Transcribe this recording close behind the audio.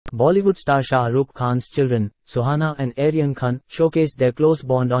Bollywood star Shah Rukh Khan's children, Suhana and Aryan Khan, showcased their close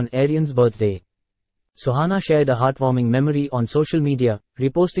bond on Aryan's birthday. Suhana shared a heartwarming memory on social media,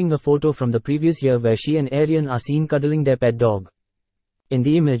 reposting a photo from the previous year where she and Aryan are seen cuddling their pet dog. In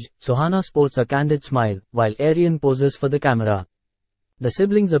the image, Suhana sports a candid smile, while Aryan poses for the camera. The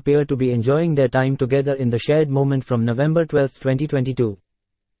siblings appear to be enjoying their time together in the shared moment from November 12, 2022.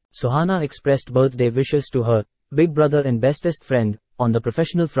 Suhana expressed birthday wishes to her big brother and bestest friend. On the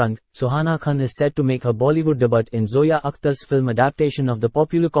professional front, Suhana Khan is set to make her Bollywood debut in Zoya Akhtar's film adaptation of the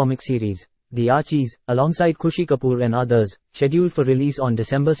popular comic series, The Archies, alongside Khushi Kapoor and others, scheduled for release on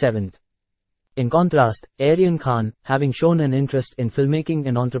December 7. In contrast, Aryan Khan, having shown an interest in filmmaking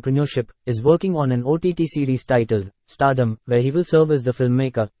and entrepreneurship, is working on an OTT series titled Stardom, where he will serve as the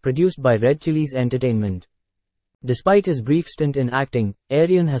filmmaker, produced by Red Chillies Entertainment. Despite his brief stint in acting,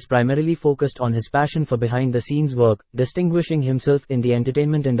 Aryan has primarily focused on his passion for behind-the-scenes work, distinguishing himself in the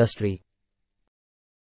entertainment industry.